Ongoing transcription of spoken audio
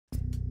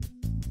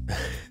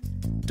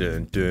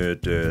Dun, dun,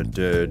 dun,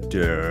 dun,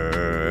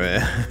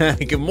 dun.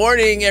 Good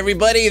morning,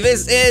 everybody.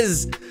 This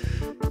is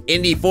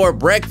Indie for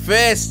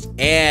Breakfast,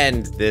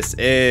 and this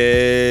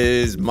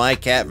is My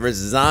Cat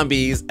vs.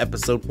 Zombies,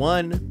 Episode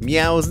 1,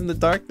 Meows in the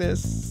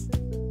Darkness.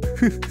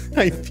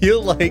 I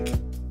feel like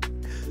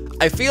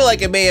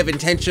I may have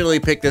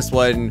intentionally picked this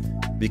one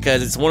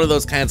because it's one of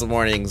those kinds of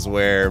mornings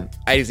where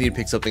I just need to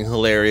pick something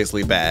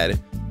hilariously bad.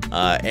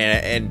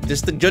 And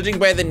just judging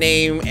by the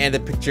name and the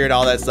picture and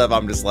all that stuff,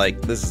 I'm just like,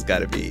 this has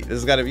gotta be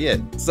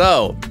it.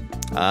 So,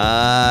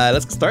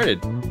 let's get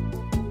started.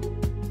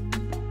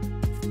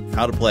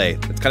 How to play,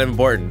 it's kind of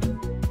important,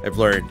 I've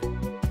learned.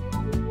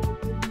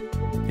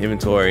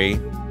 Inventory,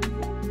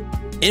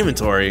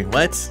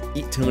 what?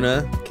 Eat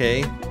tuna,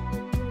 okay.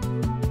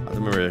 I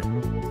remember,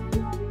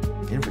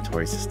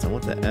 inventory system,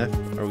 what the F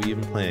are we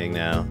even playing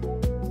now?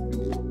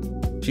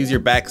 Choose your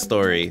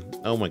backstory,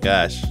 oh my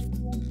gosh.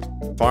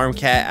 Farm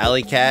cat,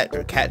 alley cat,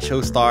 or cat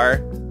show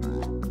star.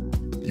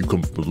 You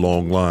come from a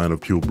long line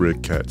of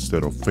purebred cats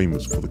that are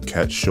famous for the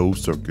cat show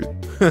circuit.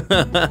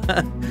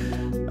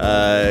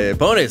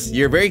 Bonus,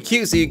 you're very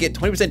cute, so you get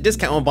 20%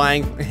 discount when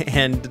buying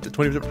and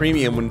 20%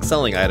 premium when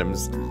selling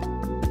items.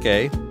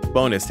 Okay,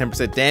 bonus,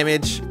 10%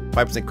 damage,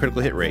 5%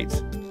 critical hit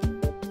rate.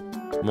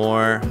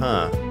 More,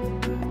 huh?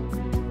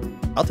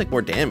 I'll take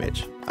more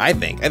damage. I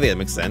think that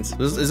makes sense.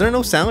 Is there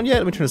no sound yet?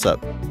 Let me turn this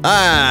up.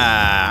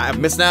 Ah,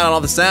 I'm missing out on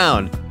all the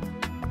sound.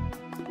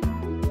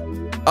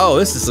 Oh,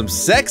 this is some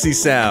sexy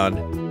sound.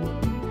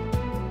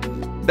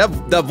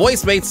 That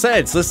voice made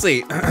sense. Let's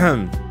see.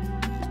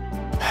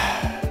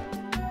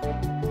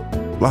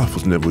 Life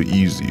was never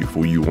easy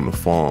for you on the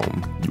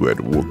farm. You had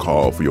to work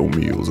hard for your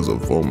meals as a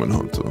vermin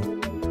hunter.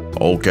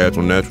 All cats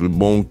are naturally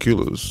born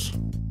killers.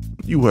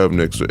 You have an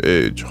extra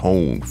edge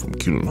honed from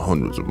killing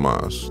hundreds of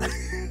mice.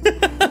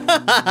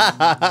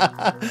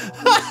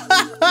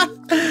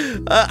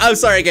 I'm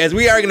sorry, guys.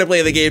 We are gonna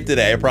play the game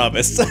today, I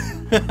promise.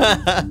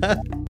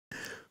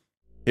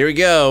 Here we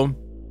go.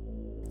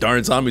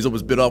 Darn zombies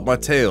almost bit off my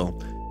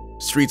tail.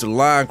 Streets are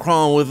lying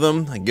crawling with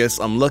them. I guess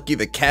I'm lucky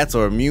the cats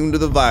are immune to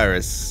the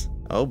virus.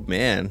 Oh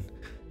man.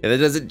 And that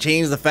doesn't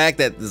change the fact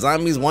that the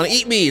zombies want to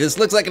eat me. This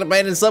looks like an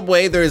abandoned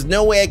subway. There is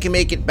no way I can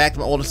make it back to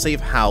my old safe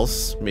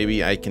house.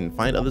 Maybe I can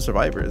find other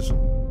survivors.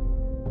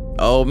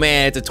 Oh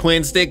man, it's a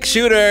twin stick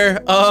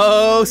shooter.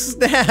 Oh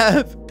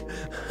snap.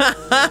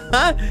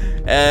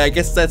 I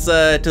guess that's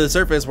to the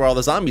surface where all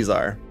the zombies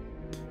are.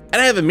 And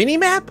I have a mini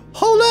map?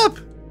 Hold up.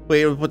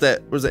 Wait, put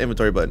that, where's the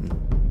inventory button?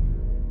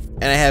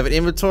 And I have an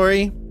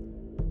inventory.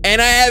 And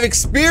I have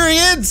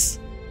experience!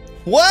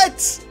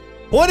 What?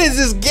 What is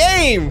this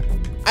game?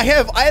 I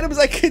have items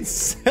I can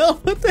sell.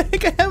 What the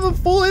heck? I have a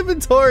full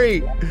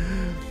inventory.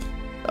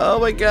 Oh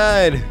my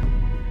god.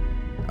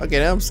 Okay,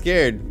 now I'm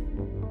scared.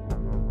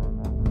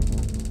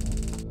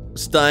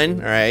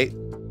 Stun, alright.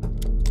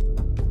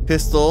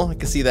 Pistol, I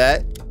can see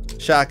that.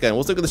 Shotgun,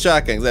 we'll stick with the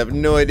shotgun because I have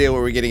no idea what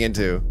we're getting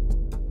into.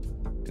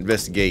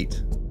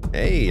 Investigate.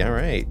 Hey,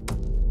 alright.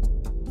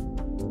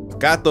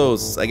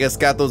 Gatos. I guess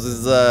Gatos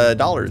is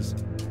dollars.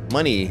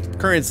 Money.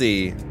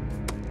 Currency.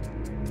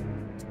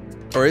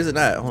 Or is it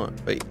not? Hold on.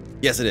 Wait.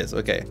 Yes, it is.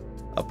 Okay.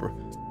 Upper.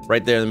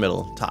 Right there in the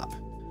middle. Top.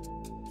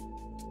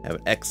 I have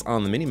an X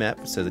on the mini-map.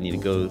 It says I need to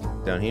go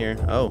down here.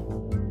 Oh,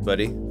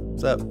 buddy.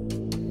 What's up?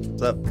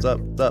 What's up? What's up?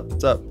 What's up?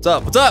 What's up? What's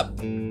up? What's up?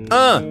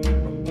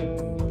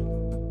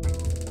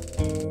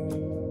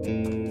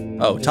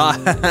 Oh, talk.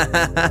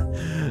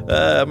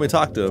 I'm gonna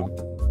talk to him.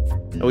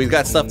 Oh, he's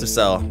got stuff to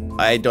sell.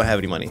 I don't have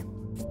any money.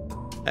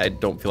 I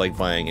don't feel like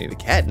buying any of the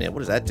catnip. What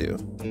does that do?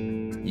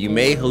 You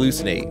may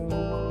hallucinate.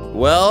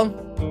 Well,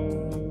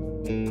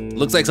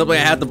 looks like something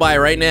I have to buy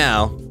right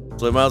now.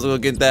 So I might as well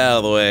get that out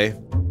of the way.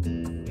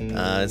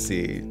 Let's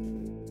see.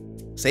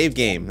 Save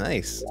game,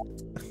 nice.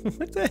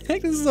 What the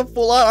heck? This is a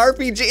full-on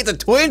RPG. It's a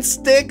twin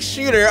stick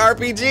shooter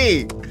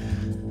RPG.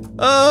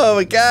 Oh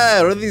my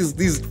god, what are these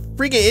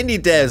freaking indie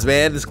devs,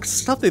 man? This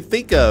stuff they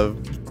think of.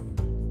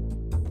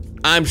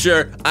 I'm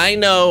sure, I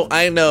know,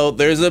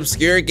 there's an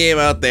obscure game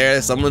out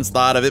there, someone's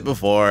thought of it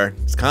before.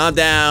 Just calm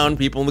down,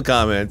 people in the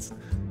comments.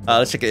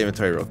 Let's check the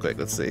inventory real quick,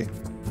 let's see.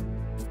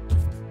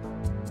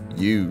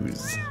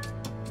 Use.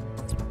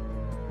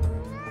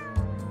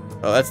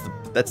 Oh,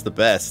 that's the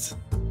best.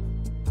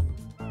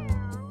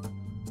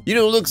 You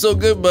don't look so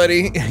good,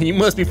 buddy. You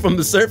must be from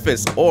the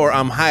surface, or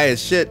I'm high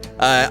as shit.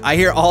 I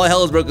hear all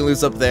hell is broken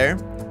loose up there.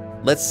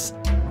 Let's,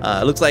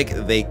 looks like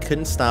they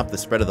couldn't stop the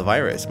spread of the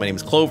virus. My name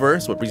is Clover,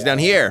 so what brings you down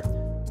here?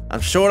 I'm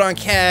short on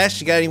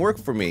cash. You got any work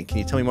for me? Can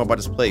you tell me more about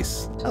this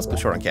place? Let's go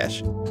short on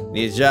cash.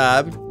 Need a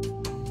job.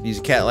 Use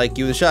a cat like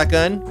you with a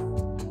shotgun.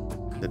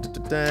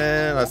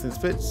 Last things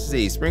fit.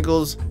 See,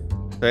 Sprinkles. So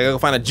I gotta go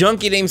find a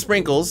junkie named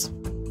Sprinkles.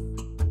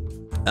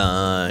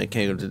 Okay.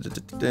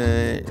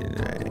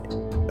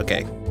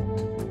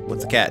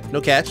 What's the cat?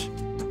 No catch.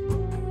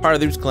 Part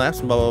of the roots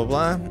collapsed, blah,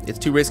 blah, blah. It's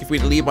too risky for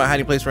you to leave my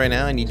hiding place right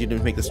now. I need you to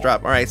make this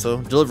drop. All right,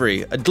 so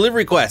delivery. A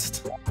delivery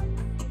quest.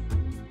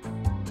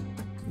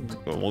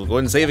 We'll go ahead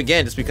and save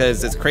again just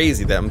because it's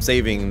crazy that I'm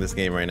saving this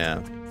game right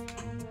now.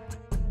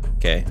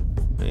 Okay.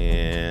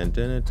 And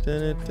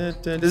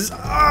this is,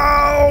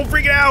 oh,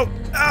 freaking out.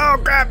 Oh,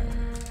 crap.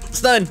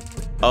 Stun.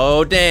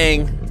 Oh,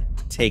 dang.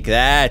 Take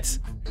that.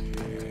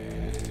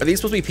 Are these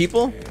supposed to be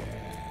people?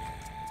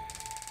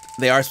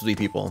 They are supposed to be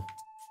people.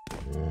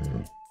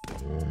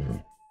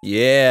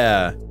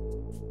 Yeah.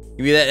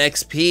 Give me that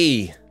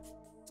XP.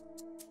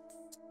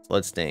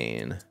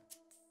 Bloodstain.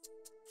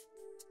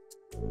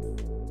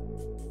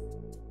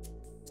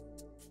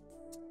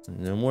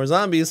 No more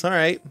zombies, all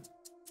right.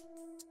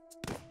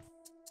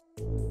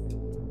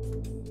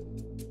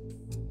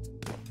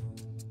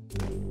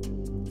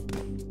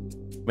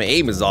 My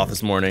aim is off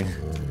this morning.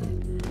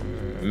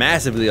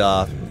 Massively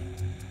off.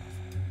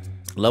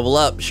 Level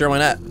up, sure, why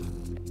not?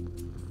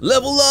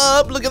 Level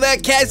up, look at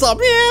that cat slop.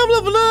 Yeah, I'm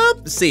leveling up.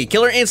 Let's see,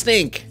 Killer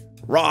Instinct.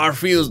 Raw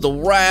feels the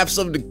wraths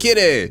of the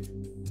kitty.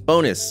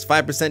 Bonus,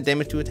 5%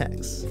 damage to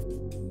attacks.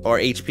 Or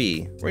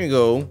HP. We're gonna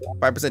go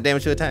 5%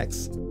 damage to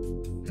attacks.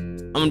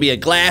 I'm gonna be a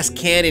glass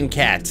cannon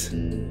cat.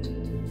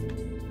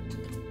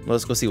 Well,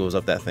 let's go see what was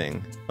up that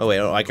thing. Oh wait,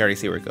 I can already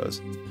see where it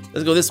goes.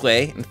 Let's go this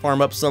way and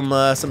farm up some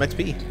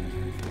XP.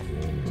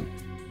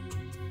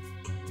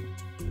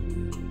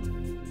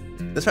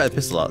 Let's try the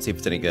pistol out, see if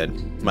it's any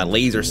good. My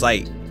laser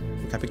sight.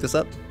 Can I pick this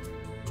up?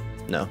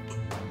 No.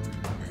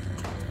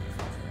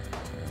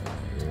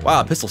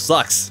 Wow, pistol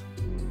sucks.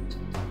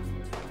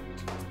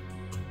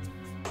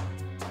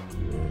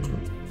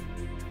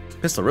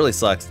 Pistol really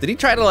sucks. Did he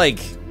try to like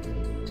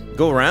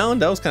go around?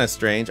 That was kind of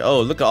strange.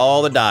 Oh, look at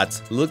all the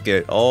dots. Look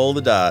at all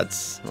the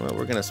dots. Well,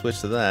 we're gonna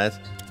switch to that.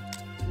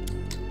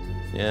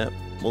 Yep,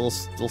 we'll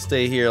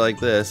stay here like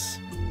this.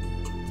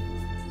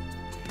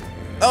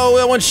 Oh,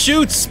 that one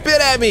shoots! Spit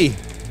at me!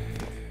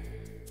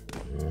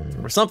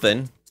 Or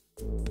something.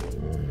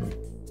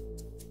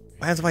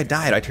 What happens if I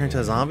die? Do I turn into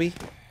a zombie?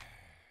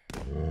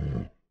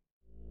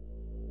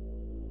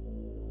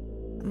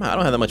 I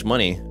don't have that much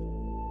money.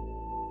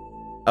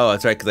 Oh,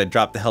 that's right, because I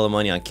dropped the hell of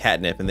money on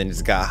catnip and then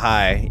just got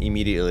high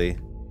immediately.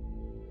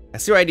 I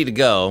see where I need to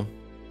go.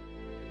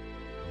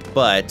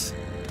 But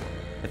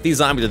if these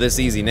zombies are this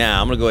easy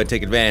now, I'm gonna go ahead and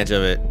take advantage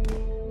of it.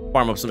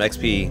 Farm up some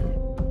XP.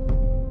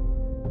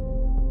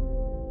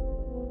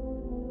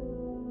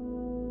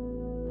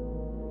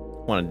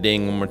 Want to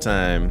ding one more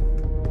time.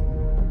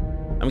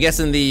 I'm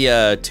guessing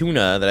the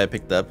tuna that I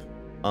picked up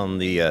on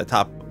the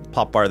top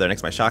pop bar there next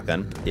to my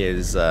shotgun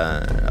is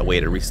a way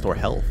to restore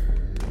health.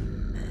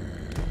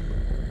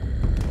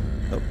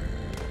 Oh,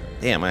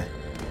 damn!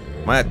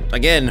 My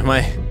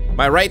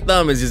right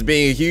thumb is just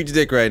being a huge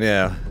dick right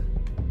now.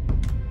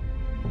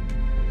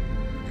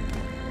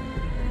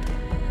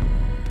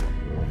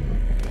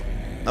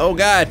 Oh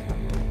God!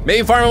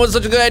 Maybe farming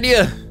wasn't such a good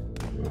idea.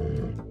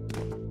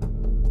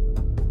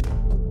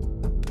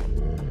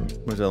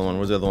 Where's the other one?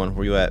 Where's the other one?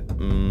 Where you at?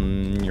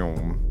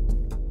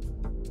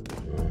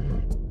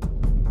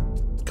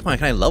 Come on,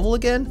 can I level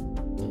again?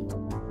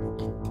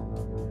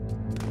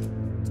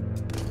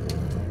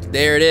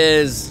 There it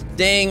is.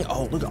 Dang.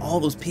 Oh, look at all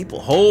those people.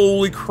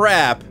 Holy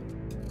crap.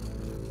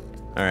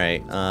 All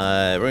right,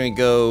 we're gonna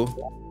go.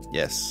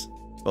 Yes,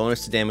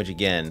 bonus to damage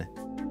again.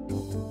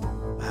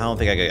 I don't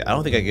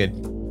think I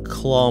could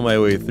claw my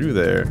way through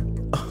there.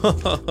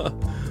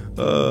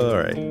 All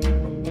right.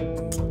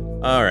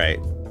 All right.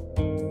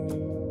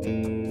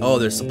 Oh,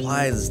 there's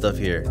supplies and stuff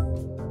here.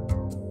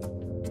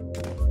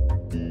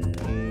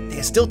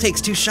 It still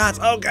takes 2 shots.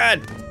 Oh God!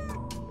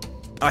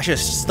 Oh, I should have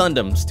stunned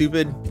him,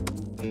 stupid.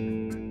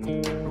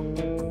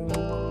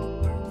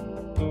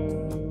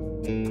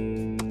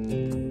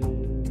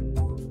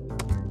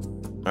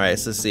 All right,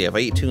 so let's see. If I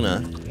eat tuna,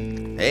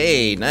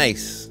 hey,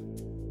 nice.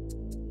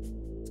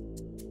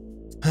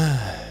 All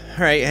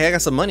right, hey, I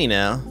got some money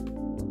now.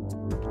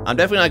 I'm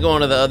definitely not going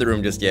to the other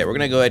room just yet. We're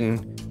gonna go ahead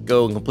and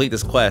go and complete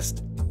this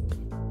quest.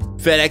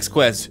 FedEx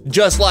quest,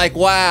 just like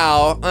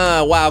WoW.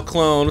 WoW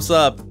clone, what's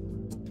up?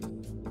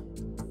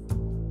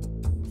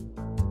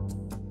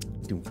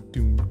 Doom,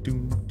 doom,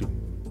 doom,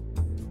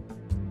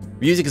 doom.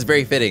 Music is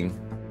very fitting,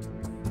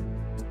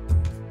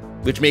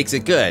 which makes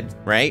it good,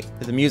 right?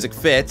 If the music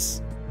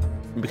fits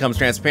and becomes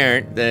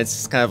transparent, then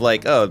it's kind of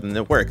like, oh, then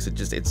it works.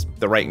 It's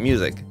the right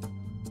music.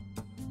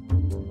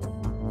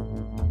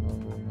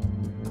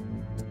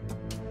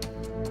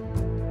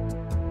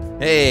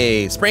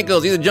 Hey,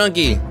 Sprinkles, he's a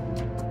junkie.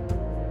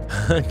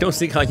 Don't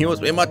sneak on you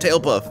in my tail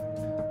puff.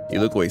 You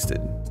look wasted.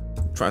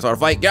 Trying to start a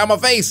fight? Get out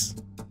of my face!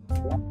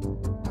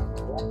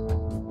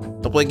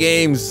 Don't play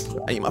games.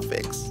 I need my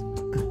fix.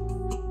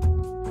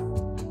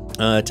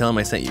 Tell him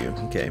I sent you.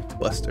 Okay,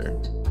 Buster.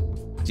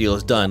 Deal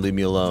is done. Leave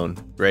me alone.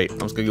 Great. I'm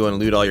just gonna go and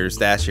loot all your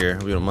stash here,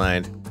 if you don't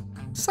mind.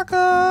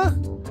 Sucker!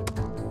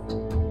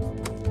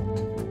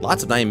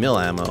 Lots of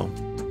 9mm ammo.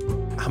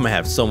 I'm gonna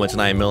have so much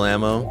 9mm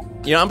ammo.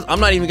 You know,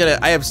 I'm not even gonna.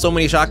 I have so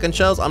many shotgun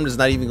shells. I'm just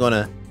not even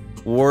gonna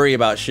worry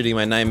about shooting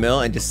my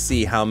 9mm and just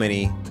see how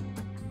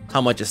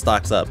much it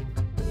stocks up.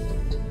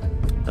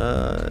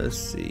 Let's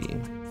see.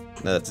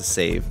 No, that's a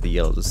save. The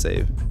yellow's a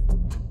save.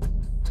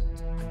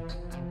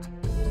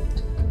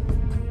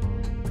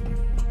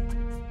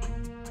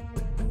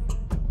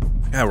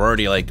 God, we're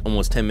already like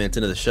almost 10 minutes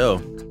into the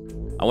show.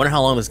 I wonder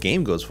how long this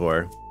game goes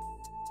for.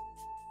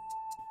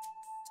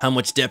 How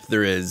much depth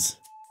there is.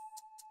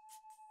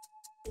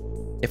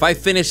 If I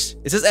finish,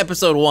 it says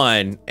episode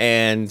 1,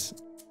 and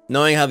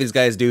knowing how these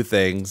guys do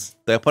things,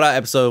 they'll put out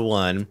episode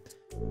 1,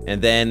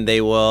 and then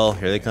they will,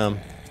 here they come.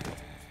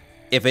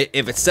 If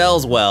it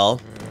sells well,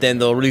 then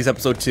they'll release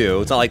episode 2.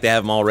 It's not like they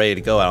have them all ready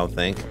to go, I don't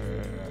think.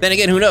 Then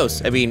again, who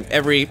knows? I mean,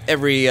 every,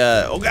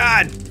 oh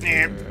God!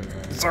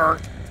 Sir.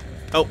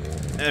 Oh,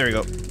 there we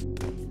go.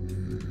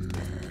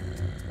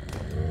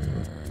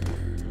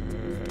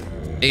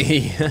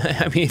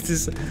 I mean, it's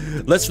just,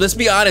 let's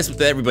be honest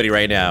with everybody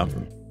right now.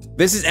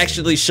 This is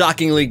actually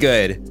shockingly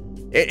good.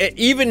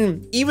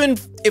 Even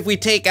if we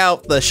take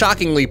out the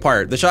shockingly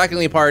part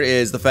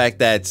is the fact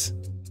that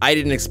I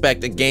didn't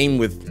expect a game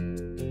with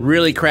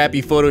really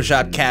crappy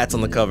Photoshop cats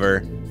on the cover.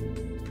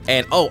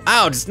 And oh,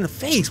 ow, just in the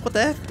face, what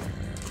the heck?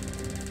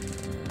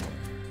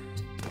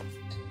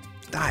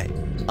 Die.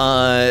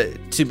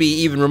 To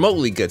be even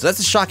remotely good, so that's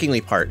the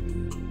shockingly part.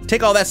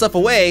 Take all that stuff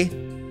away,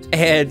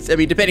 and I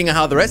mean, depending on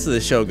how the rest of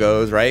the show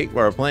goes, right,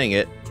 where we're playing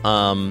it,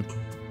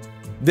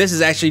 this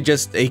is actually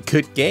just a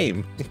good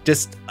game. It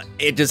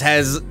just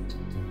has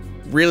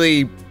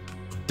really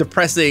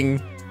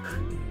depressing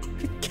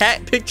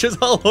cat pictures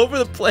all over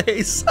the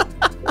place.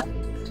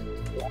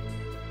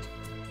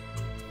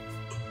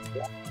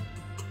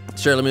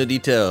 Sure, let me know the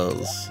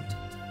details.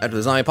 After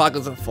the zombie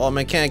apocalypse, all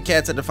mechanic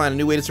cats had to find a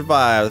new way to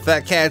survive. The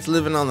fat cats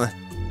living on the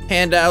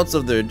handouts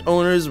of their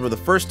owners were the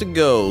first to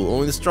go.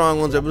 Only the strong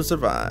ones were able to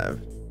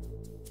survive.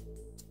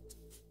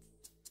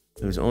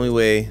 It was the only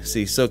way.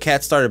 See, so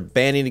cats started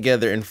banding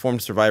together and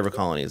formed survivor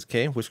colonies.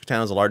 Okay,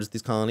 Whiskertown is the largest of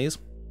these colonies.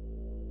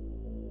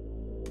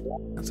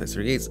 Outside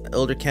city gates,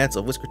 elder cats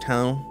of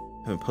Whiskertown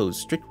have imposed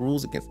strict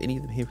rules against any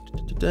of the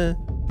behavior.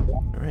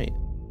 All right.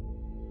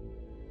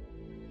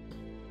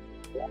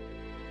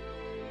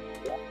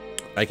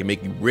 I can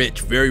make you rich,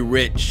 very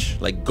rich,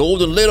 like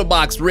Golden Little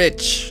Box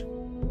rich.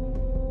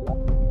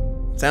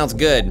 Sounds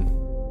good.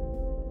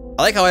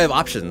 I like how I have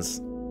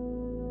options.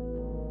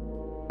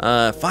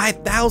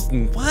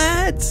 5,000,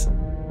 what?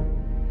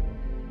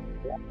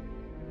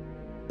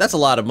 That's a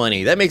lot of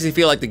money. That makes me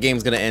feel like the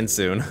game's gonna end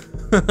soon.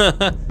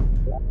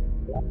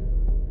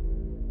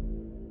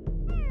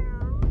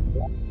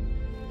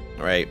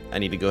 All right, I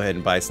need to go ahead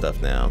and buy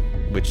stuff now,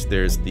 which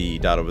there's the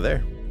dot over there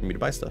for me to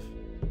buy stuff.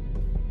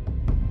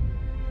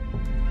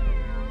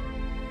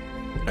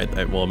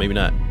 Well, maybe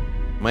not.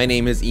 My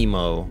name is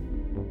Emo.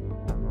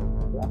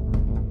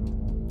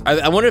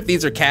 I wonder if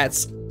these are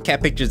cat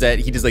pictures that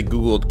he just like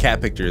Googled cat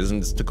pictures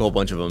and just took a whole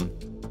bunch of them.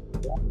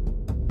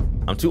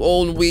 I'm too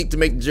old and weak to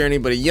make the journey,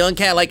 but a young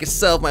cat like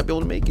yourself might be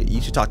able to make it.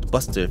 You should talk to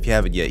Buster if you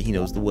haven't yet. He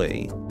knows the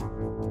way.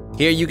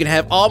 Here you can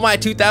have all my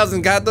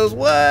 2,000 got those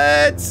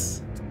what?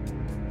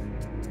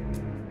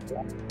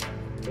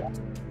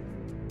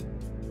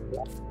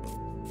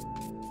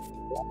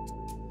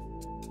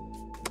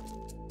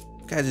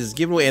 Guys, just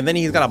give away, and then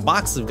he's got a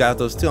box of got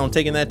those too. I'm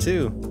taking that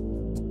too.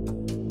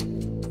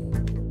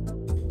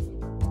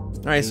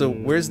 All right, so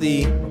where's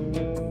the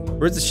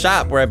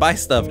shop where I buy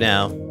stuff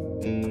now? The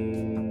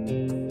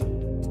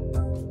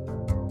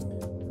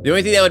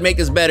only thing that would make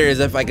this better is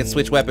if I could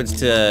switch weapons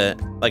to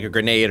like a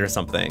grenade or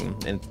something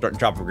and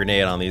drop a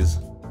grenade on these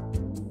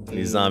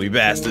zombie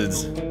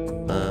bastards.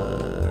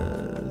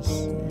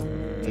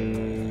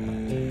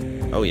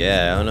 Oh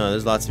yeah, oh no,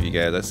 there's lots of you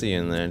guys. I see you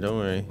in there. Don't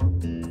worry.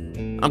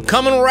 I'm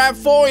coming right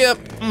for you.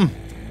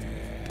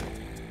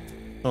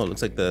 Oh, it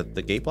looks like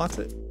the gate blocks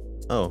it.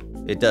 Oh,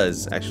 it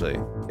does actually.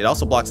 It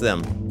also blocks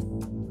them.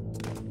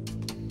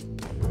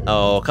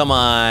 Oh, come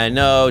on.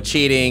 No,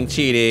 cheating.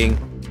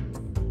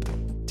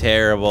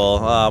 Terrible.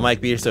 Oh, Mike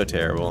B, you're so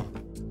terrible.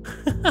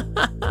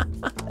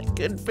 I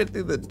couldn't fit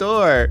through the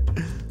door.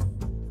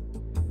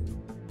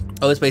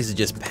 Oh, this place is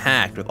just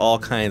packed with all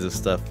kinds of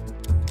stuff.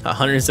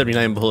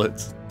 179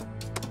 bullets.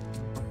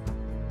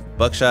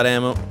 Buckshot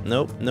ammo.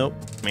 Nope.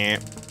 Meh.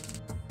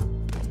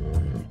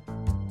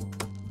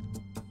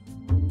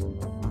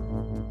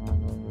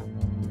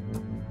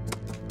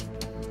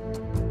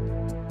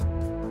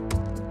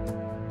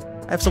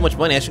 I have so much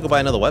money, I should go buy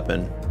another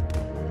weapon.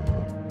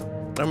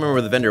 I don't remember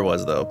where the vendor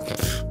was, though.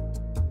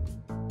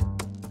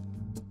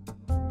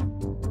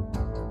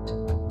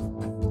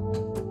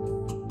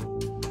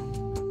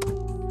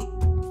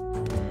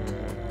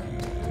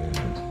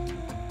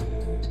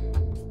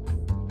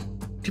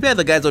 Too bad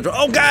the guys don't.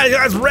 Oh God,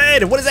 it's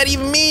red! What does that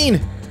even mean?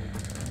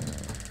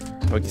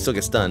 Oh, we can still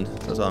get stunned.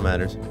 That's all that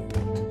matters.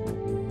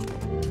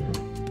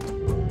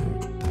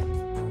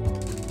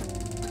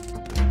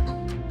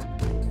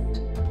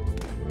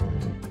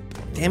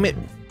 Damn it.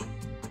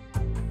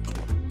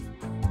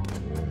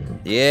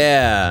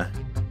 Yeah.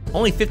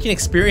 Only 15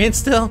 experience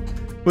still?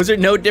 Was there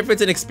no difference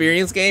in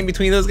experience gain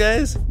between those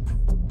guys?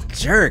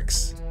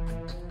 Jerks.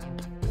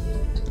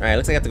 Alright,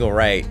 looks like I have to go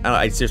right.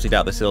 I seriously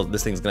doubt this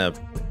thing's gonna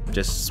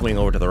just swing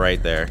over to the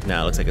right there.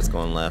 No, it looks like it's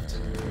going left.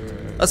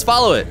 Let's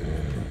follow it.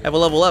 Have a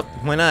level up.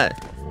 Why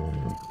not?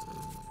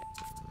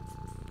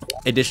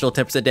 Additional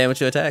 10% damage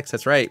to attacks.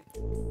 That's right.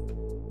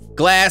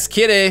 Glass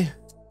kitty.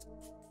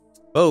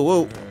 Oh,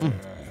 whoa.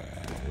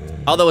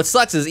 Although what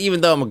sucks is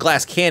even though I'm a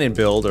glass cannon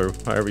build, or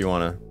however you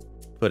want to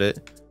put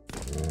it,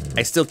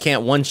 I still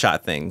can't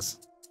one-shot things.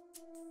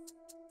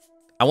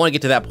 I want to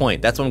get to that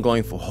point. That's what I'm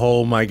going for.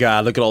 Oh my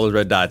god, look at all those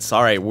red dots.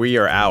 All right, we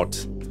are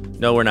out.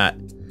 No, we're not.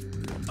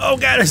 Oh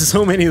god, there's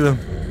so many of them.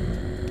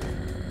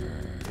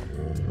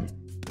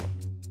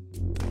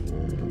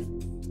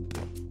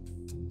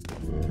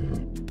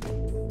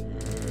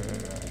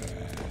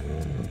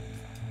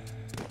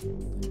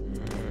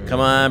 Come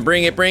on,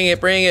 bring it, bring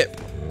it, bring it.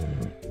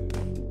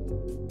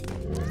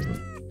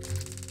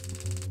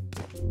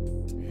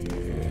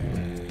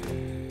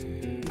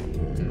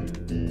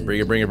 Bring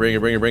it, bring it, bring it,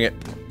 bring it, bring it.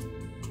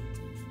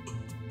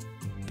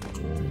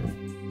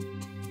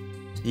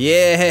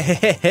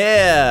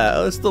 Yeah!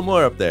 Oh, there's still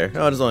more up there.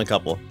 Oh, there's only a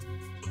couple.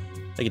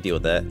 I can deal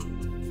with that.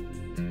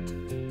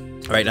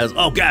 Alright, now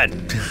oh god!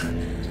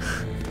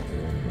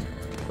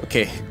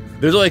 Okay,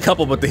 there's only a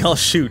couple, but they all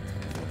shoot.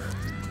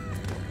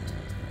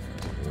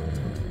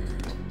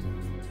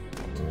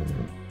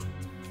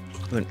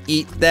 I'm gonna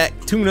eat that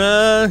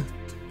tuna!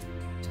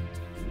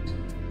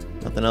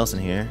 Nothing else in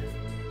here.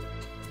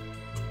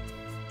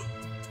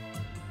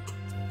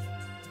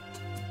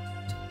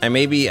 I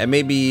may be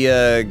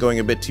going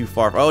a bit too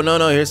far. Oh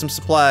no, here's some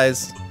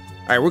supplies.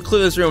 All right, we'll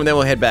clear this room and then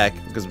we'll head back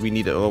because we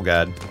need to. Oh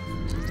god.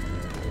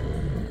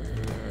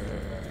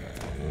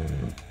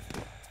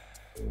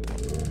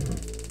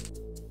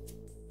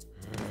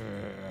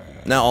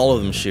 Now all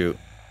of them shoot.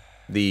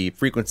 The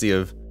frequency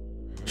of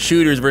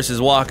shooters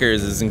versus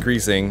walkers is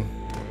increasing.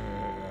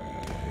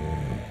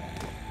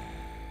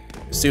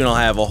 Soon I'll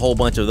have a whole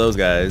bunch of those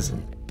guys.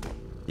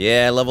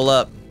 Yeah, level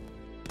up.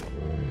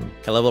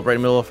 Can I level up right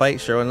in the middle of a fight?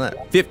 Sure, why not?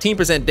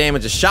 15%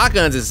 damage to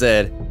shotguns, it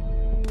said.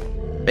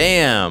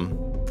 Bam.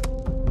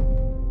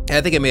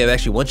 I think I may have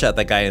actually one-shot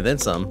that guy and then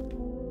some.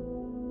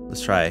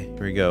 Let's try.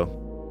 Here we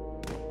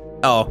go.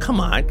 Oh, come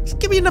on. Just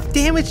give me enough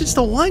damage just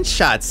to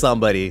one-shot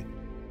somebody.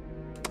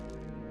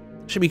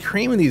 Should be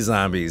creaming these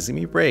zombies. Give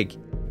me a break.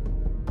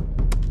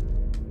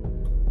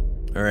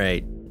 All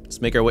right. Let's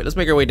make our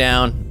way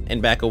down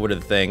and back over to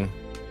the thing.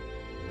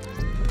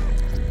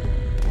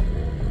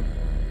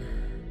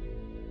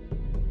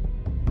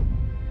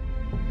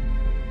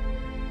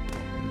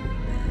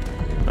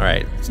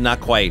 Alright, it's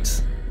not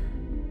quite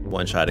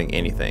one-shotting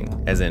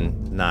anything. As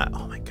in, not.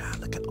 Oh my god,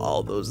 look at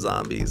all those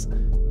zombies.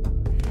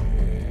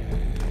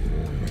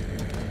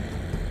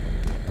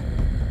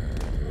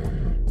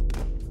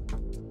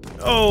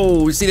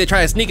 Oh, see, they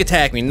try to sneak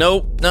attack me.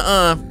 Nope.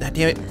 Nuh-uh. God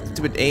damn it.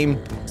 Stupid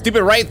aim.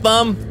 Stupid right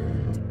thumb.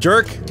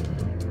 Jerk.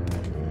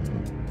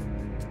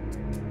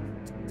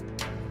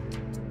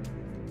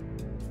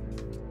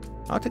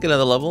 I'll take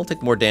another level,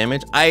 take more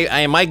damage.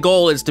 My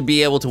goal is to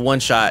be able to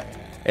one-shot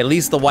at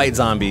least the white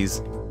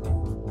zombies.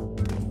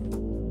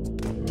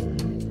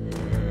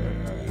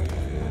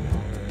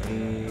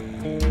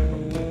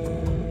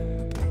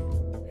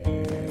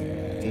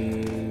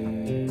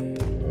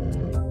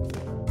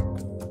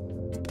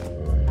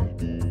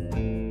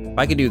 If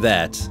I can do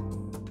that,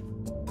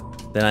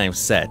 then I am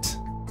set.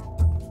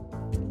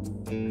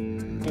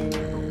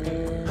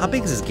 How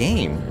big is this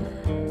game?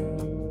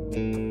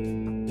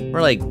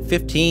 We're like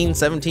 15,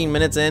 17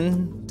 minutes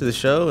in to the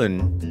show,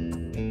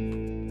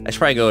 and I should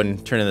probably go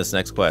and turn in this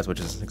next quest, which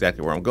is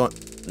exactly where I'm going.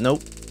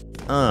 Nope.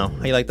 Oh,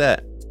 how you like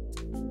that?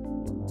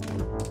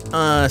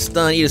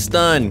 Stun, eat a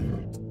stun.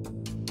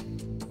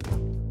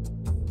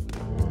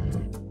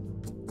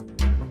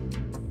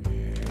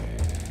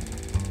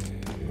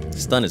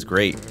 Stun is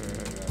great.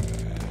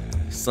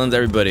 Stuns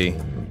everybody.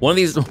 One of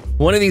these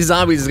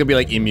zombies is gonna be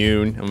like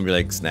immune. I'm gonna be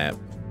like, snap.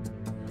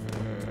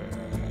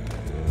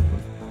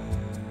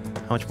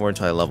 How much more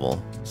until I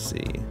level? Let's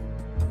see.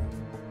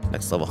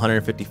 Next level,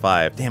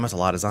 155. Damn, that's a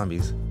lot of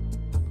zombies.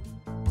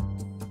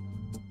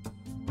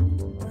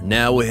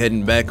 Now we're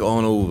heading back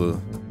on over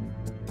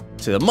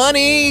to the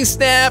money.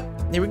 Snap.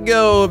 Here we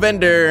go.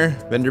 Vendor.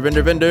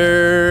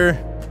 Vendor.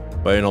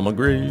 Buying all my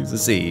graves.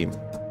 Let's see.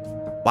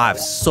 Wow, I have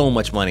so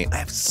much money. I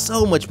have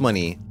so much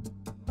money.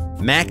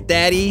 Mac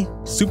Daddy,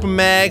 Super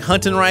Mag,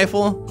 hunting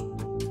rifle.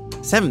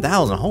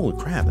 7,000. Holy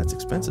crap, that's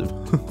expensive.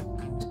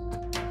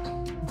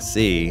 Let's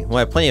see. Well,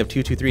 I have plenty of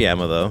 223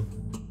 ammo though.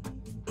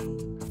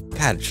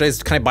 God,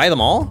 can I buy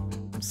them all?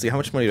 Let's see, how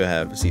much money do I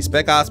have? Let's see,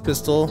 Spec Ops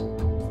pistol,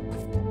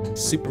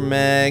 Super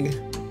Mag.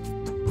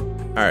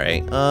 All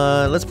right,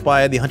 let's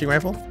buy the hunting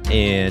rifle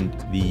and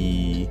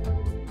the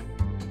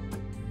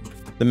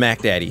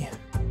Mac Daddy.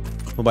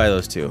 We'll buy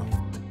those two.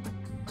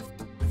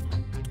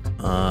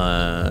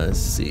 Let's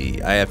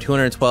see, I have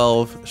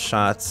 212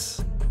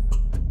 shots,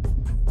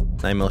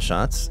 9mm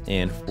shots,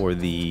 and for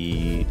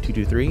the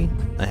 223,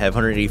 I have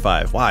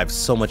 185. Wow, I have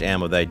so much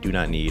ammo that I do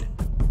not need.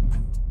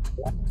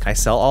 Can I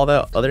sell all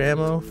that other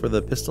ammo for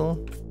the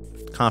pistol?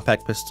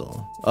 Compact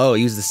pistol. Oh,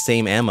 use the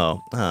same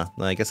ammo. Huh,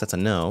 well, I guess that's a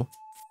no.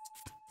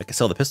 I can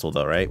sell the pistol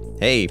though, right?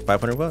 Hey,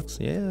 500 bucks,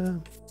 yeah.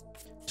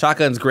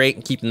 Shotgun's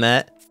great, keeping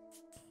that.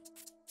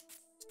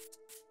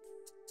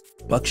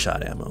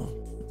 Buckshot ammo.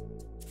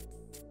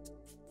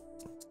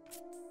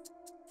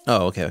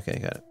 Oh, okay,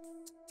 got it.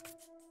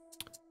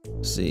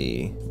 Let's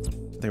see. I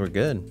think we're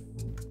good.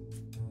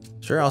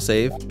 Sure, I'll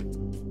save.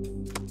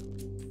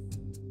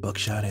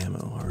 Buckshot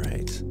ammo, all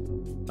right.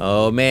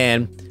 Oh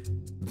man,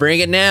 bring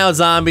it now,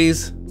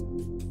 zombies.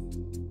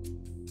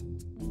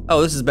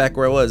 Oh, this is back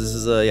where I was. This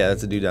is, yeah,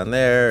 that's a dude down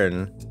there,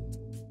 and...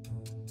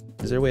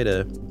 Is there a way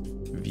to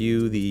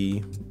view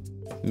the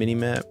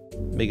mini-map?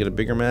 Make it a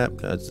bigger map?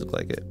 No, it doesn't look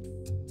like it.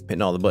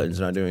 Hitting all the buttons,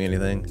 not doing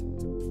anything.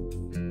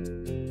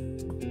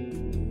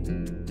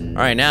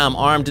 Alright, now I'm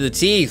armed to the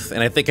teeth,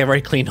 and I think I've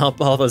already cleaned up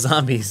all those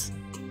zombies.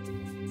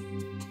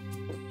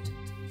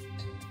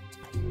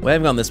 We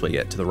haven't gone this way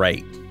yet, to the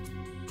right.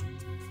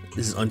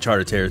 This is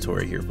uncharted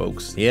territory here,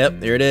 folks. Yep,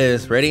 there it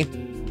is. Ready?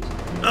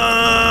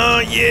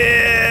 Oh,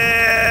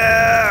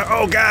 yeah!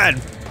 Oh, God!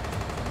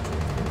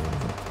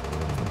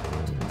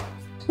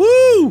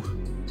 Woo!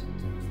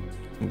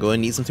 I'm going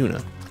to need some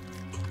tuna.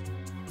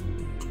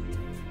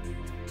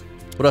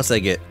 What else did I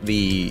get?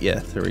 Yeah,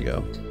 there we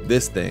go.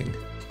 This thing.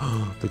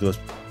 Look at those.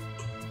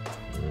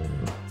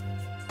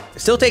 It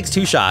still takes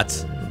 2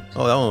 shots.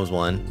 Oh, that one was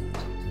 1.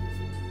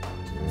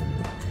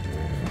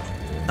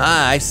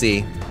 Ah, I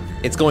see.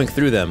 It's going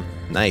through them.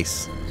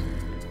 Nice.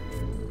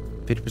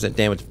 50%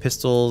 damage to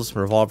pistols,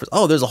 revolvers.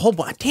 Oh, there's a whole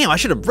bunch. Damn, I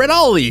should have read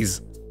all of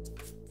these.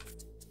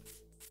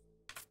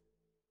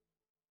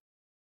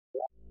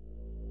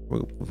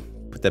 We'll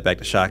put that back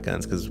to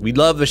shotguns, because we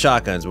love the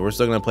shotguns, but we're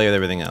still going to play with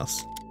everything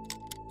else.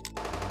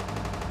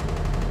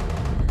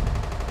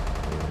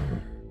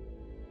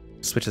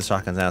 Switch the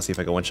shotguns out, see if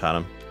I can one-shot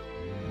him.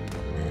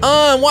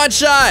 One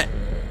shot!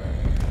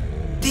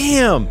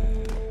 Damn!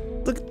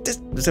 Look at this,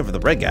 except for the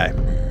red guy.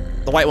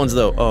 The white ones,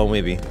 though, oh,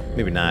 maybe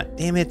not.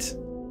 Damn it.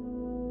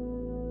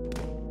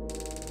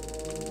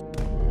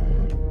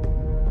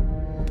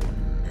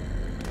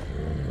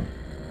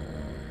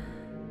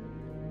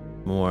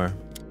 More.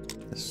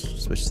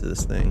 Let's switch to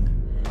this thing.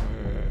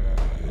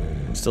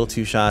 Still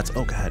 2 shots.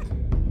 Oh, God.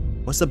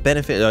 What's the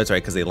benefit? Oh, that's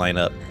right, because they line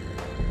up.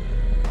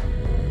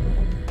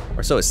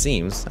 Or so it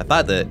seems. I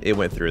thought that it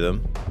went through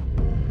them.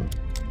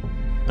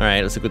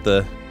 Alright, let's look at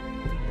the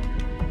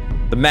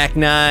Mac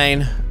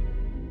 9. Here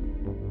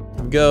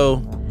we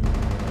go.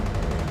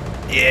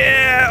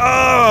 Yeah!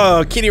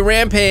 Oh! Kitty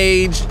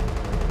Rampage!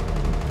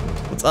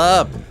 What's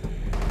up?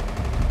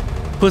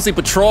 Pussy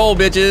Patrol,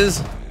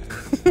 bitches!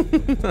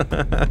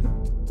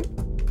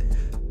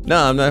 No,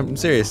 I'm not. I'm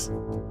serious.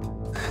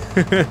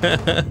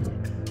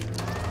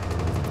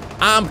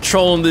 I'm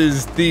trolling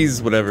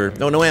these whatever.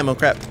 No ammo,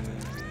 crap.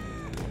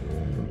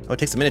 Oh, it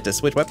takes a minute to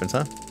switch weapons,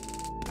 huh?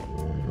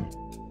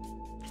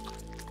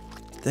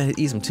 Then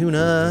eat some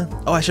tuna.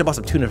 Oh, I should have bought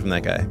some tuna from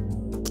that guy.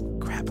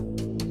 Crap.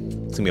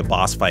 It's gonna be a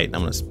boss fight.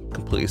 I'm gonna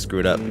completely screw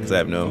it up because I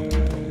have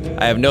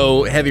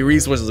no heavy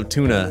resources of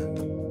tuna.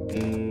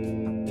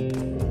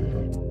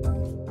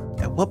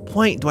 At what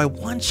point do I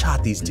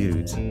one-shot these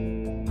dudes?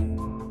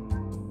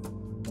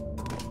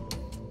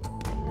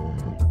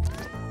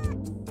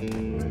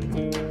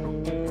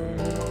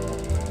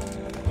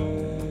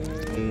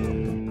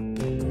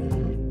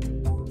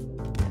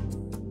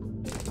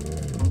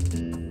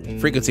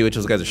 Frequency which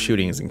those guys are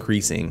shooting is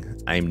increasing.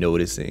 I'm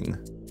noticing.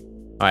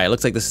 All right,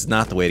 looks like this is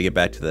not the way to get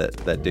back to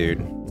that dude.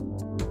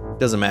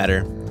 Doesn't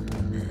matter.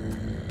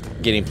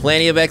 Getting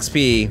plenty of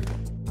XP.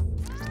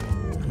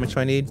 How much do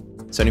I need?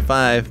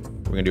 75.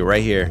 We're gonna do it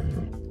right here.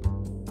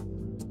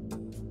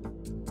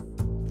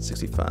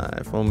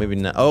 65. Well, maybe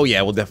not. Oh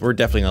yeah, we're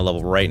definitely gonna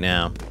level right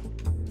now.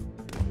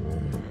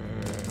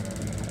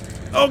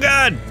 Oh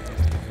God!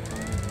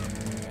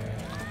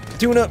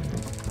 Tune up.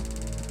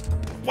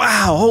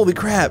 Wow! Holy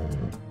crap!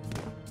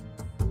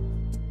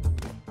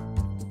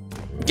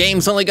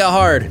 Game suddenly got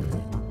hard.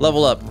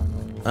 Level up.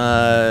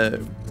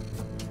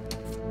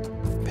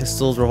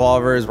 Pistols,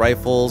 revolvers,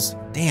 rifles.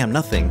 Damn,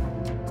 nothing.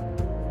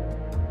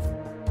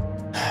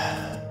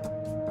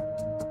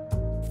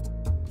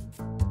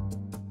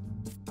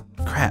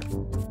 Crap. I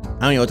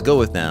don't know what to go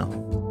with now.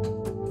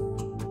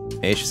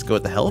 Maybe I should just go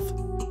with the health?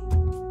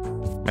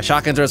 My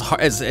shotguns are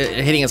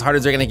hitting as hard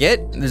as they're gonna get?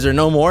 Is there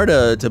no more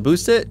to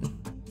boost it?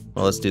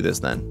 Well, let's do this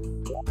then.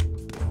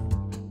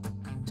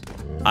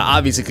 I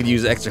obviously could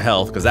use extra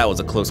health because that was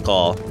a close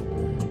call.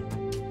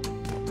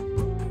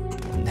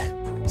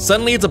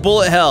 Suddenly it's a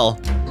bullet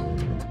hell.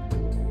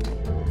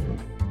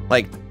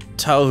 Like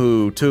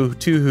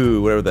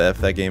Tuhu, whatever the F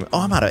that game. Oh,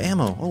 I'm out of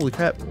ammo. Holy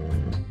crap.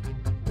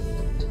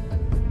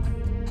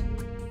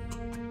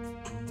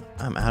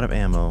 I'm out of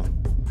ammo.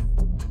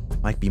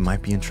 Might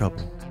be in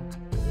trouble.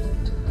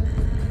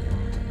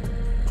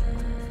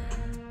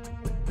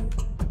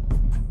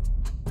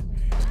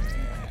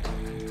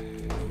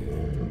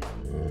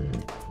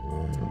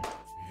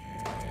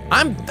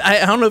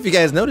 I don't know if you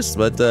guys noticed,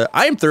 but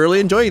I'm thoroughly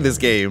enjoying this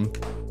game.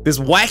 This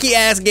wacky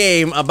ass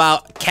game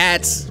about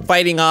cats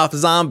fighting off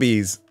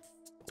zombies.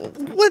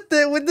 What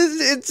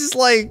it's just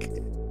like,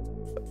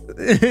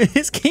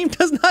 this game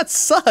does not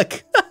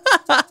suck.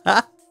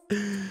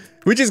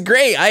 Which is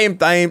great. I'm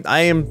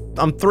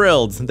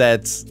thrilled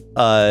that,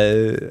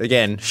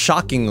 again,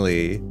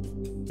 shockingly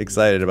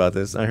excited about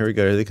this. Oh, here we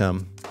go, here they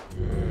come.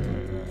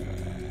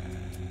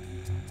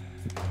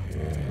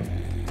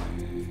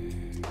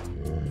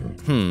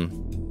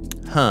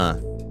 Huh.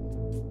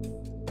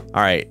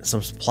 Alright,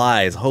 some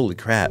supplies. Holy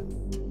crap.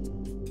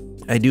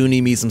 I do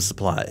need me some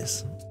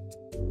supplies.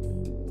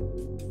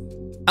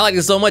 I like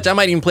it so much, I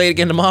might even play it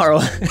again tomorrow.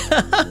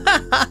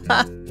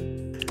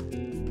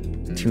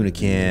 Tuna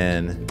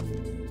can.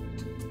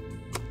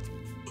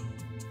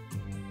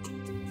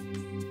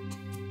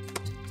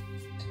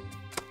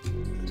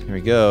 Here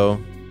we go.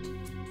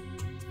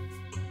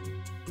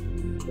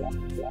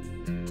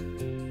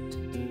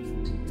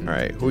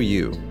 Alright, who are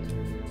you?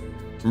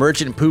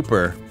 Merchant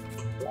Pooper.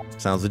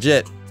 Sounds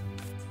legit.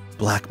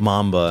 Black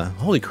Mamba.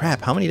 Holy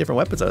crap, how many different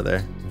weapons are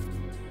there?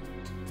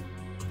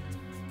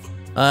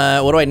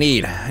 What do I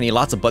need? I need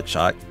lots of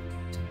buckshot.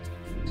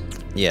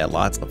 Yeah,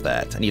 lots of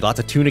that. I need lots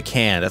of tuna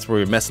can. That's where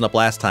we were messing up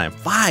last time.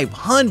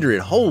 500!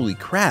 Holy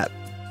crap.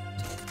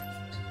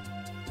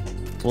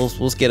 We'll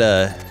just get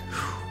a...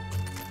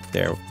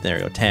 There we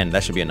go, 10.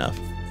 That should be enough.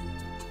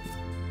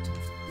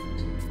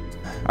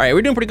 Alright,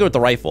 we're doing pretty good with the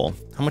rifle.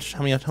 How much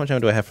ammo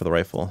do I have for the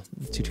rifle?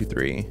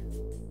 223.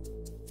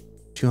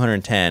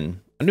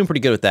 210. I'm doing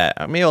pretty good with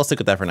that. Maybe I'll stick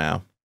with that for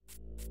now.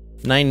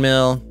 9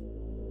 mil.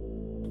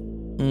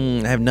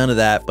 I have none of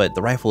that, but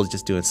the rifle is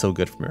just doing so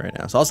good for me right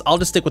now. So I'll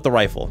just stick with the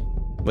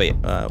rifle. Wait,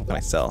 what can I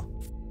sell?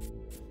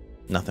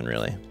 Nothing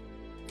really.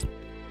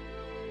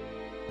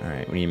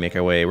 Alright, we need to make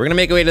our way. We're gonna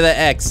make our way to the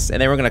X, and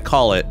then we're gonna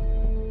call it.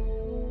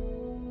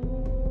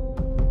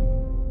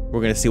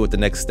 We're gonna see what the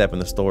next step in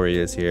the story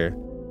is here.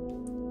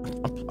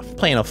 I'm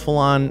playing a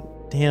full-on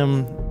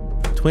damn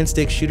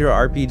twin-stick shooter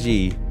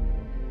RPG.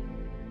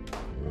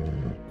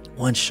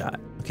 One shot.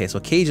 Okay, so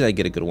occasionally I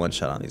get a good one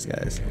shot on these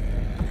guys.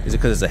 Is it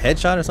because it's a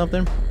headshot or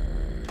something?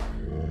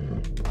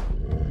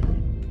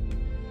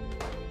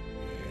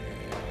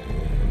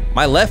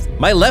 My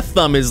left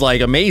thumb is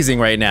like amazing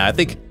right now. I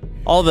think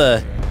all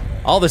the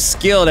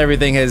skill and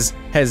everything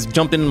has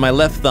jumped into my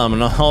left thumb,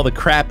 and all the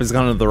crap has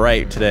gone to the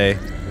right today.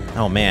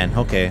 Oh man.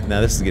 Okay,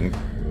 now this is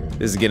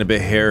getting a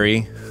bit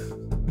hairy.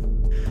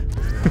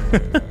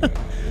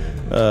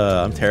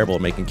 I'm terrible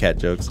at making cat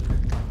jokes.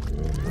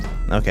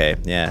 Okay,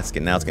 yeah, now it's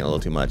getting a little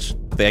too much.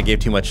 I think I gave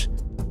too much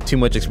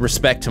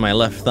respect to my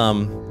left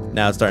thumb.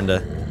 Now it's starting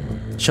to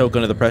choke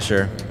under the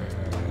pressure.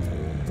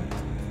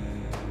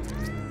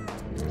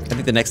 I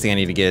think the next thing I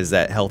need to get is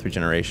that health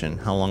regeneration.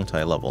 How long till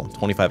I level?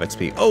 25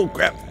 XP. Oh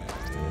crap!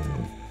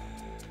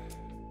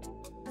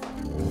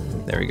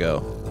 There we go.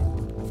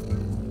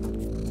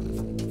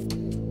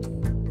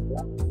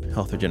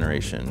 Health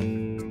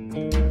regeneration.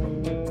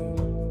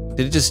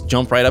 Did it just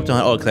jump right up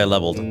to? Oh, because I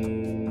leveled.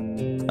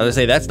 I was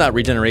gonna say, that's not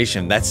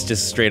regeneration, that's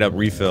just straight up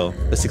refill.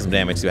 Let's take some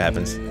damage, see what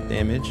happens.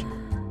 Damage.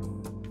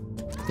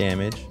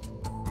 Damage.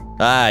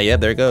 Ah, yeah,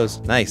 there it goes.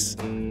 Nice.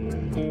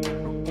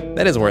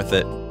 That is worth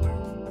it.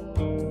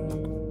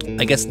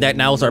 I guess that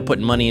now we'll start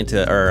putting money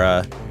into,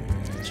 or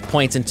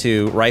points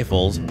into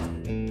rifles.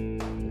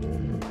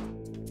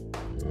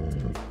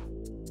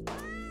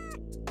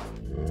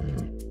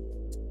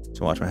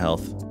 So watch my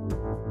health.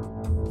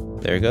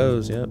 There it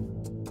goes, yep.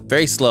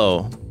 Very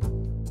slow.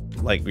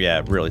 Like,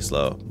 yeah, really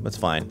slow. That's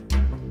fine.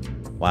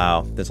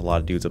 Wow, there's a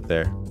lot of dudes up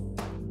there.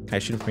 Can I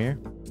shoot him from here?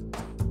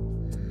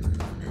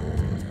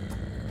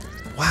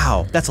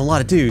 Wow, that's a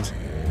lot of dudes.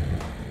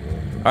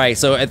 All right,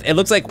 so it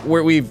looks like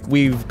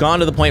we've gone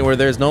to the point where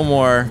there's no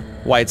more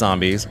white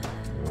zombies.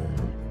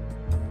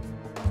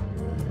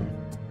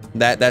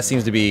 That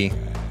seems to be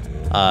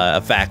a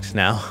fact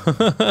now.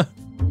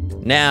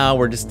 Now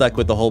we're just stuck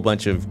with a whole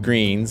bunch of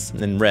greens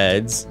and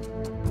reds.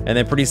 And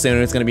then pretty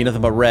soon it's gonna be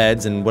nothing but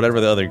reds and whatever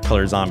the other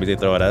color zombies they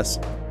throw at us.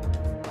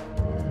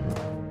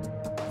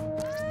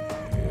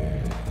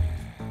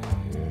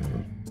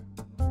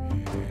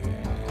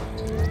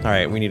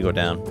 Alright, we need to go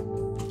down.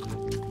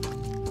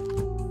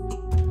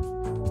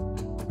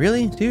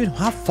 Really? Dude,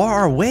 how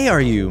far away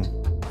are you?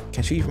 Can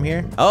I shoot you from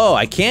here? Oh,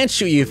 I can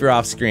shoot you if you're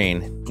off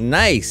screen.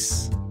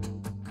 Nice.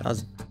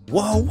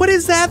 Whoa, what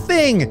is that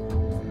thing?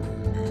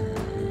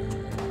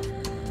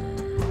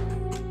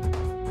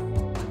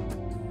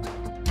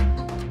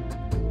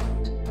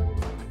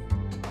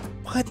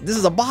 What? This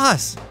is a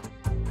boss.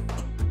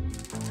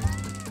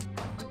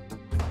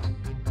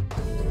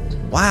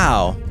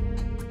 Wow.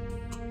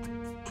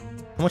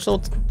 How much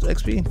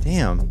XP?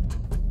 Damn.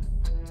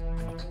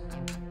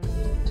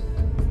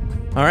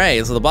 All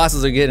right, so the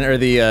bosses are getting, or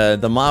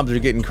the mobs are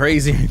getting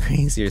crazier and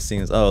crazier.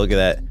 Seems. Oh, look at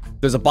that.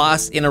 There's a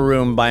boss in a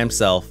room by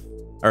himself,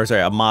 or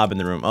sorry, a mob in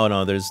the room. Oh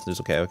no, there's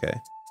okay.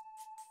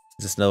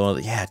 Is this another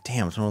one? Yeah,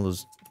 damn, it's one of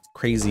those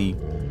crazy,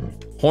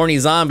 horny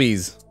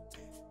zombies.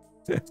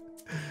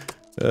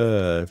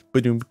 I'm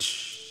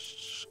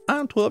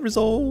 12 years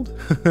old.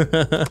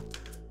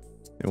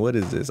 And what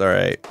is this? All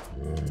right,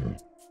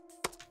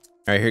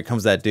 here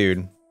comes that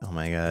dude. Oh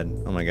my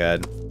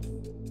god,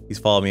 he's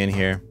following me in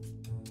here.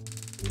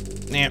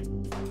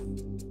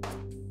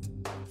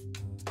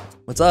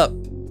 What's up?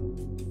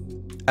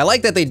 I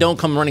like that they don't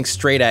come running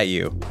straight at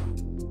you.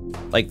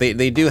 Like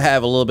they do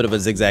have a little bit of a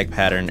zigzag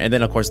pattern, and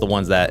then of course the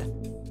ones that,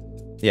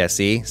 yeah,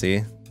 see,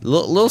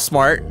 little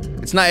smart.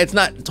 It's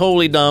not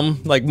totally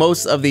dumb like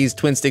most of these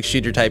twin stick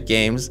shooter type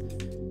games.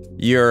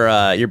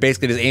 you're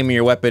basically just aiming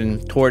your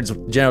weapon towards the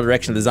general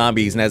direction of the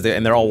zombies, and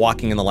and they're all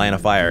walking in the line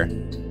of fire.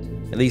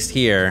 At least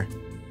here,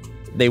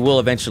 they will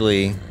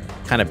eventually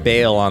kind of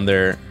bail on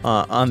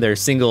their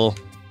single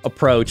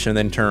approach and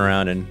then turn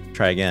around and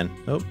try again.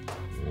 Oh.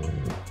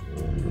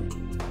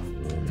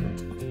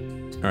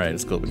 All right,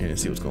 let's go up in here and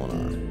see what's going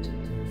on.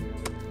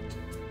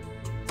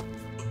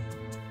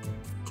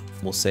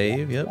 We'll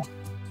save. Yep.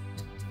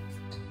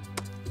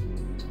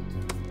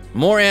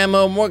 More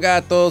ammo, more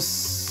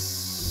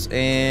gatos,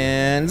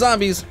 and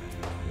zombies.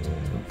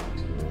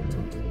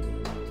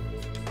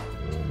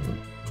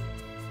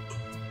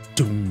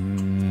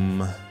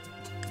 Doom.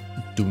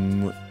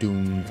 Doom,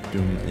 doom,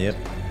 doom. Yep.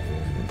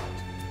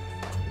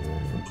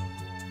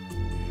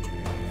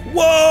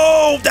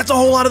 Whoa! That's a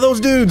whole lot of those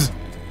dudes!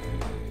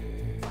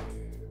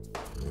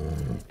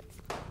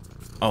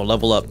 Oh,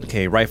 level up.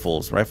 Okay,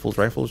 rifles. Rifles,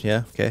 rifles,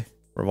 yeah, okay.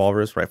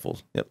 Revolvers,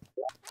 rifles, yep.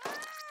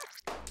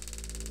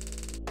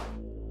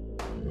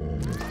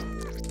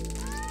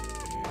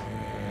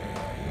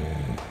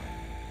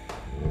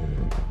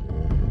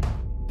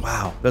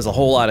 Wow, there's a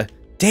whole lot of...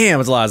 Damn,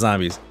 it's a lot of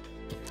zombies.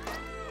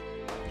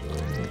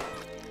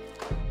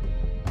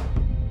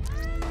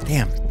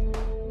 Damn.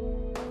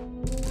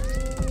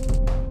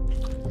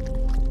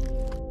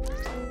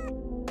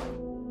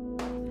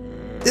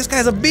 This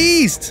guy's a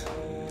beast!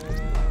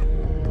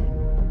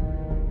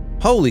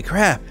 Holy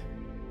crap.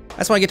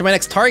 That's when I get to my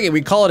next target.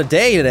 We call it a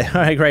day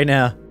today, right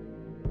now.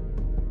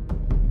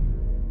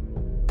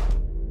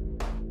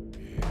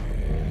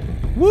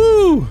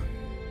 Woo!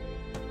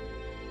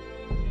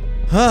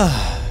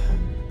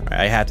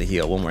 I have to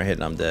heal. One more hit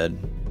and I'm dead.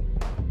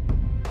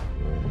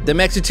 Them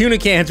extra tuna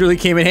cans really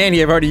came in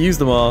handy. I've already used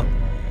them all.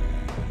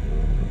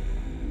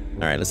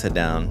 Alright, let's head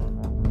down.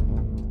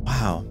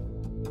 Wow.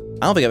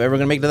 I don't think I'm ever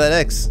gonna make it to that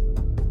X.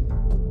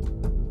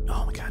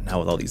 Oh my god, now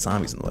with all these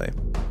zombies in the way.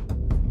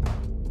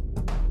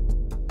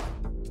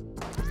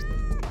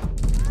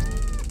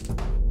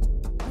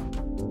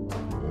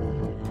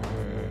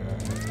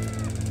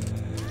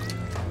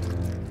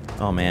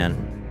 Oh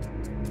man.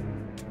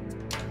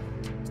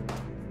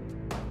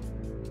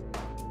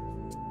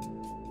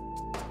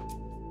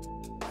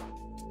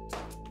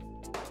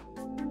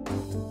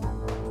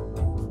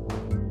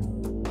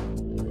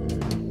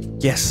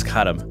 Yes,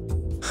 caught him.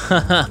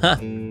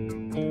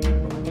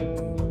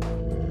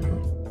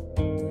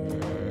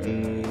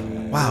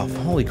 Wow,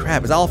 holy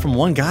crap. Is that all from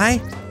one guy?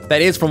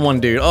 That is from one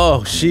dude.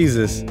 Oh,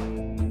 Jesus. Oh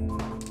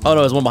no,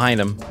 there's one behind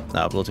him.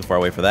 No, a little too far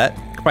away for that.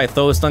 Could probably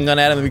throw a stun gun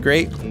at him, that'd be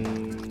great.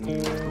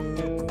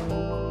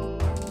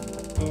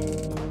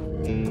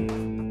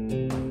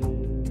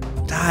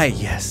 Die,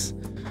 yes.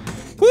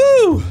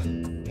 Woo!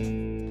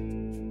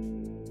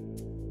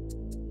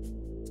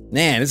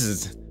 Man,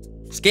 this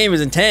game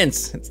is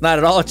intense. It's not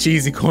at all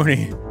cheesy,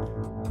 corny.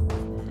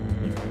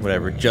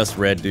 Whatever, just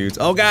red dudes.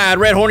 Oh god,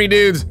 red horny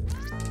dudes!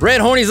 Red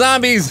horny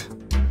zombies! I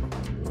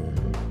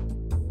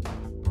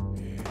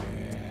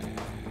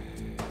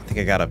think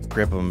I got a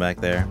grip of them back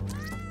there.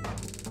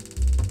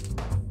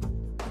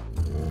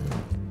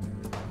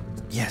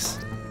 Yes.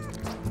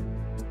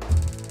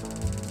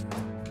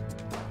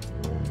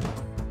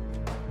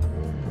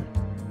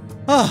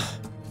 Oh,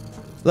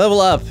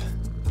 level up.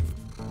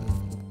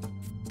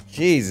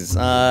 Jesus,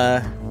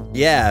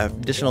 yeah,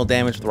 additional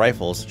damage with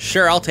rifles.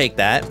 Sure, I'll take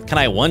that. Can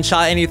I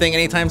one-shot anything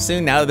anytime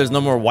soon now that there's no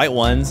more white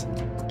ones?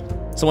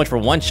 So much for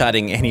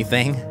one-shotting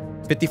anything.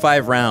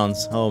 55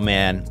 rounds, oh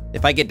man.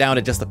 If I get down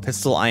to just a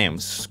pistol, I am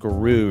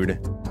screwed.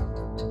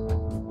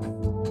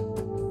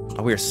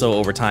 Oh, we are so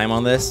over time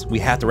on this. We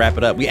have to wrap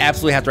it up. We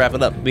absolutely have to wrap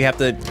it up. We have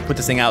to put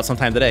this thing out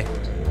sometime today.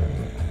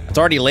 It's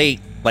already late,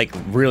 like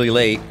really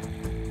late.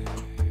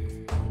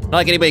 Not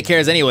like anybody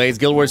cares anyways.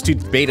 Guild Wars 2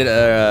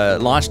 beta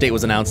launch date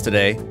was announced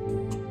today.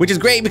 Which is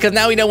great because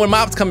now we know when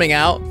Mop's coming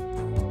out.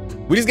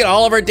 We just get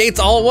all of our dates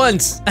all at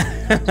once.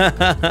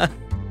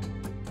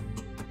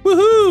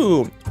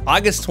 Woohoo!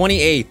 August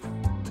 28th.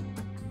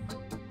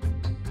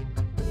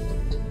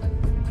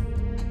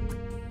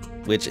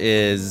 Which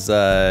is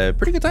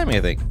pretty good timing, I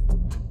think.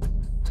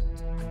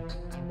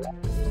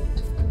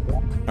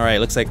 Alright,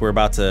 looks like we're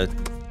about to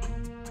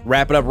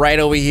wrap it up right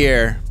over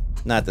here.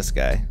 Not this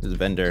guy, this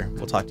vendor.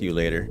 We'll talk to you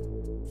later.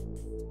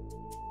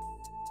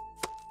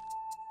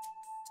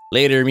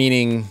 Later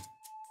meaning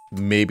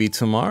maybe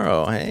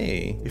tomorrow.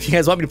 Hey, if you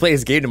guys want me to play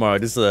this game tomorrow,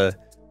 just put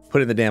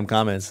it in the damn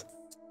comments.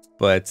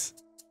 But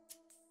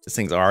this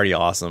thing's already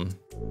awesome.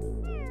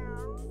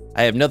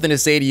 I have nothing to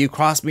say to you.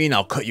 Cross me and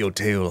I'll cut your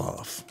tail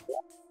off.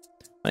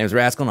 My name's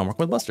Rascal and I'm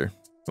working with Buster.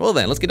 Well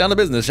then, let's get down to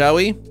business, shall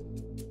we?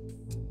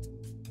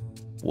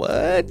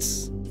 What?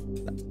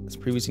 As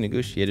previously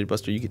negotiated,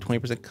 Buster, you get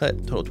 20%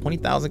 cut. Total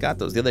 20,000 got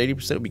those. The other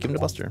 80% will be given to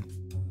Buster.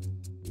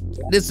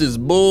 This is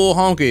bull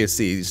honky.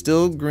 See,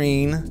 still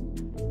green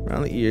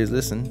around the ears.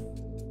 Listen.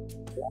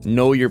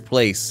 Know your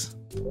place,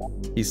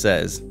 he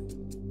says.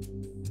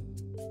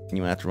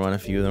 You have to run a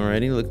few of them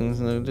already. Looking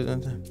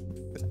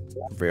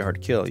very hard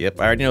to kill. Yep,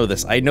 I already know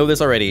this. I know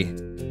this already.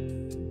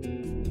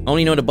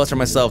 Only know to Buster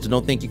myself, so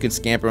don't think you can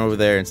scamper over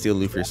there and steal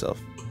loot for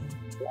yourself.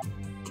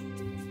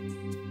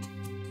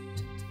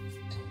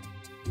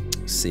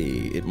 Let's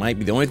see. It might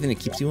be the only thing that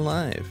keeps you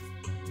alive.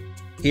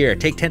 Here,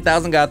 take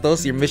 10,000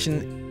 gatos. Your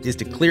mission is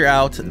to clear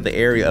out the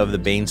area of the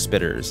Bane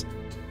Spitters.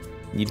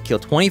 You need to kill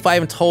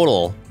 25 in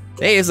total.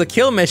 Hey, it's a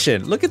kill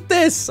mission. Look at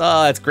this.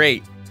 Oh, that's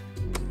great.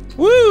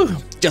 Woo!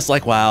 Just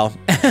like WoW. All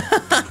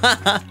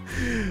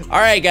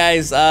right,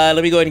 guys.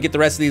 Let me go ahead and get the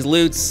rest of these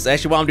loots.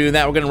 Actually, while I'm doing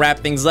that, we're gonna wrap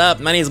things up.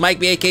 My name is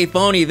Mike B.A.K.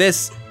 Phony.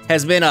 This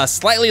has been a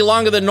slightly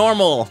longer than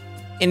normal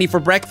Indie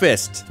for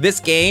Breakfast. This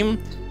game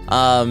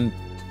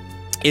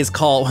is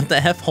called, what the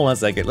F? Hold on a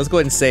second. Let's go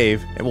ahead and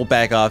save, and we'll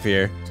back off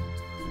here.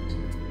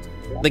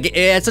 Like,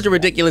 it had such a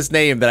ridiculous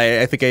name that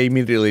I think I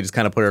immediately just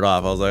kind of put it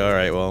off. I was like, all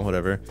right, well,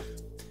 whatever.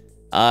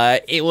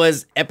 It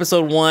was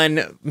episode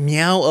 1,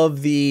 Meow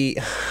of the...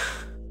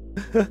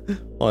 Hold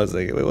on a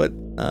second, wait, what?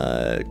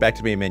 Back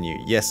to main menu.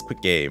 Yes,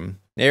 quick game.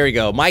 There we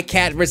go. My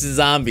Cat versus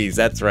Zombies,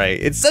 that's right.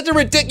 It's such a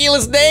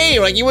ridiculous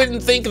name. Like, you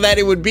wouldn't think that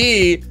it would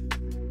be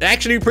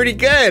actually pretty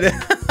good.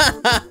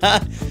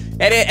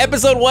 And in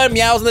episode 1,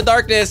 Meows in the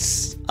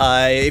Darkness.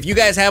 If you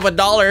guys have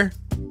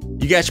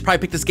 $1, you guys should probably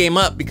pick this game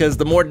up, because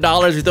the more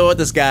dollars we throw at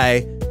this guy,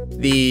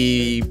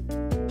 the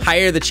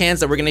higher the chance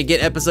that we're gonna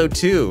get episode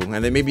 2,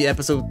 and then maybe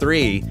episode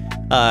 3.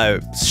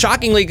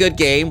 Shockingly good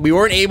game. We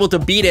weren't able to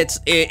beat it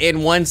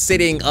in one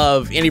sitting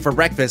of Indie for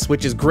Breakfast,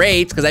 which is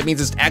great, because that means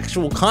there's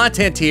actual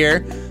content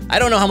here. I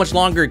don't know how much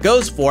longer it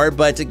goes for,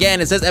 but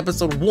again, it says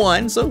episode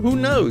 1, so who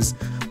knows?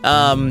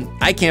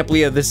 I can't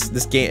believe this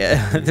game,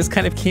 this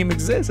kind of game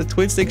exists. A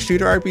twin stick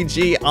shooter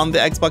RPG on the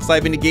Xbox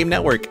Live Indie Game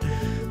Network.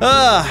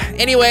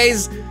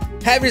 Anyways,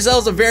 have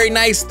yourselves a very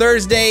nice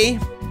Thursday,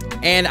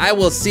 and I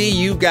will see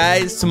you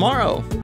guys tomorrow.